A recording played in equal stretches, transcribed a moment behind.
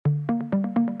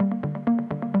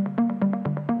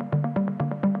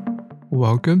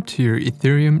Welcome to your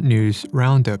Ethereum News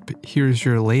Roundup. Here's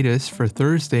your latest for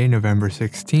Thursday, November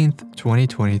 16th,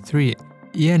 2023.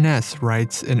 ENS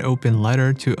writes an open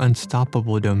letter to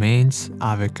unstoppable domains,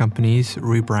 Aave Companies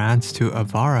rebrands to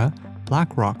Avara,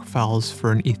 BlackRock files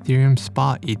for an Ethereum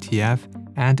Spot ETF,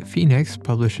 and Fhenix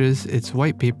publishes its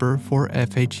whitepaper for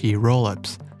FHE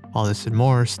rollups. All this and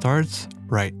more starts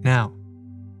right now.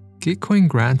 Gitcoin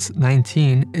Grants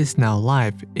 19 is now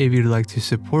live. If you'd like to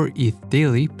support ETH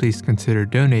Daily, please consider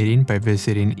donating by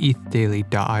visiting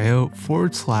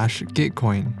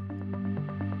ethdaily.io/Gitcoin.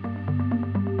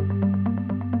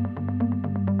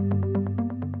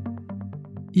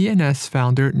 ENS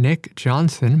founder Nick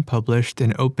Johnson published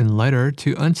an open letter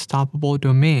to Unstoppable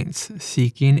Domains,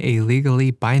 seeking a legally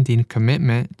binding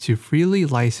commitment to freely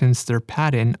license their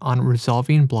patent on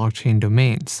resolving blockchain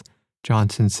domains.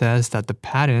 Johnson says that the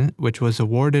patent, which was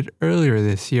awarded earlier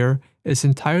this year, is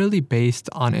entirely based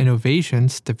on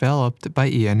innovations developed by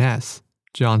ENS.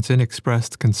 Johnson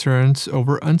expressed concerns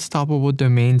over Unstoppable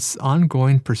Domains'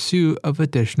 ongoing pursuit of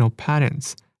additional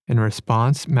patents. In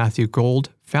response, Matthew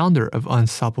Gold, founder of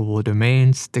Unstoppable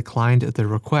Domains, declined the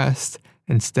request,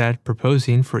 instead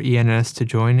proposing for ENS to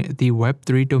join the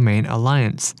Web3 Domain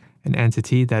Alliance, an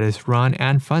entity that is run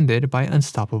and funded by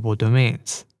Unstoppable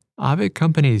Domains. Aave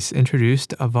Companies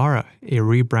introduced Avara, a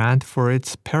rebrand for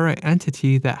its parent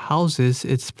entity that houses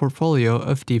its portfolio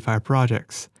of DeFi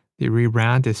projects. The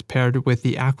rebrand is paired with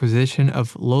the acquisition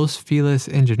of Los Feliz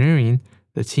Engineering,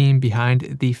 the team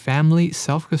behind the Family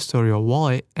Self-Custodial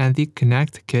Wallet and the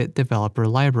ConnectKit developer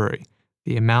library.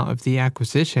 The amount of the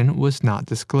acquisition was not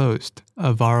disclosed.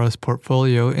 Avara's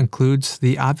portfolio includes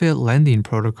the Aave Lending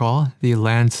Protocol, the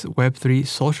Lens Web3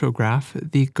 Social Graph,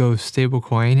 the Go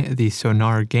stablecoin, the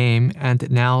Sonar game, and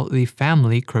now the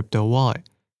Family Crypto Wallet.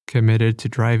 Committed to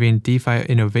driving DeFi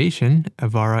innovation,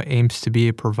 Avara aims to be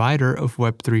a provider of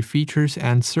Web3 features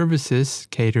and services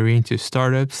catering to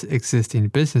startups, existing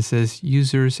businesses,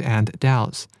 users, and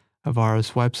DAOs.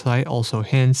 Avara's website also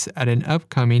hints at an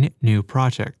upcoming new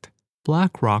project.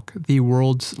 BlackRock, the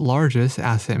world's largest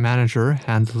asset manager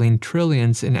handling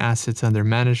trillions in assets under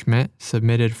management,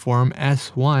 submitted Form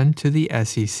S-1 to the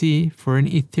SEC for an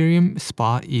Ethereum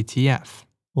Spot ETF.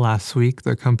 Last week,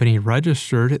 the company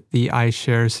registered the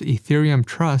iShares Ethereum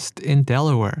Trust in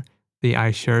Delaware. The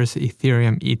iShares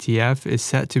Ethereum ETF is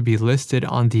set to be listed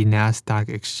on the Nasdaq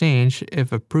exchange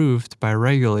if approved by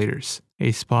regulators.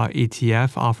 A spot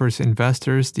ETF offers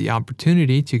investors the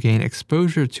opportunity to gain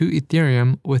exposure to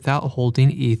Ethereum without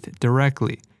holding ETH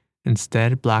directly.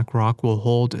 Instead, BlackRock will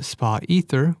hold Spot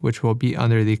Ether, which will be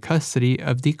under the custody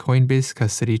of the Coinbase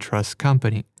Custody Trust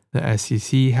Company. The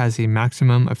SEC has a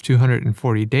maximum of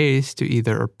 240 days to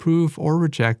either approve or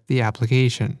reject the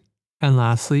application. And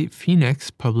lastly, Fhenix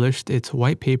published its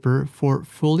white paper for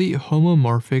fully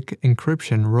homomorphic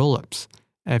encryption rollups.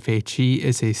 FHE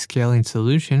is a scaling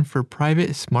solution for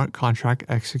private smart contract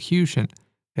execution.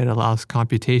 It allows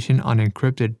computation on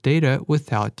encrypted data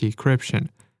without decryption.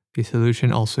 The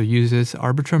solution also uses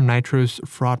Arbitrum Nitro's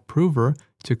fraud prover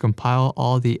to compile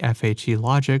all the FHE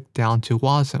logic down to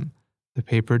WASM. The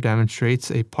paper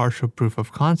demonstrates a partial proof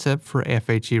of concept for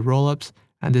FHE rollups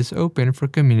and is open for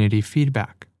community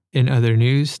feedback. In other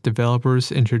news,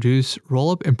 developers introduce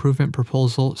Rollup Improvement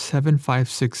Proposal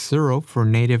 7560 for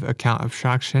native account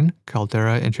abstraction,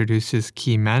 Caldera introduces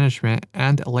key management,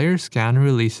 and LayerScan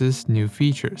releases new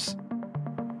features.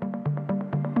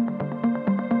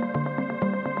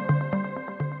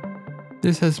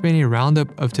 This has been a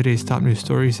roundup of today's top news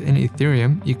stories in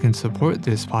Ethereum. You can support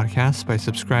this podcast by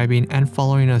subscribing and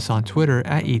following us on Twitter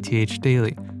at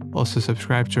ETHDaily. Also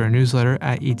subscribe to our newsletter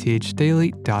at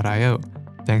ethdaily.io.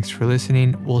 Thanks for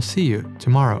listening. We'll see you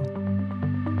tomorrow.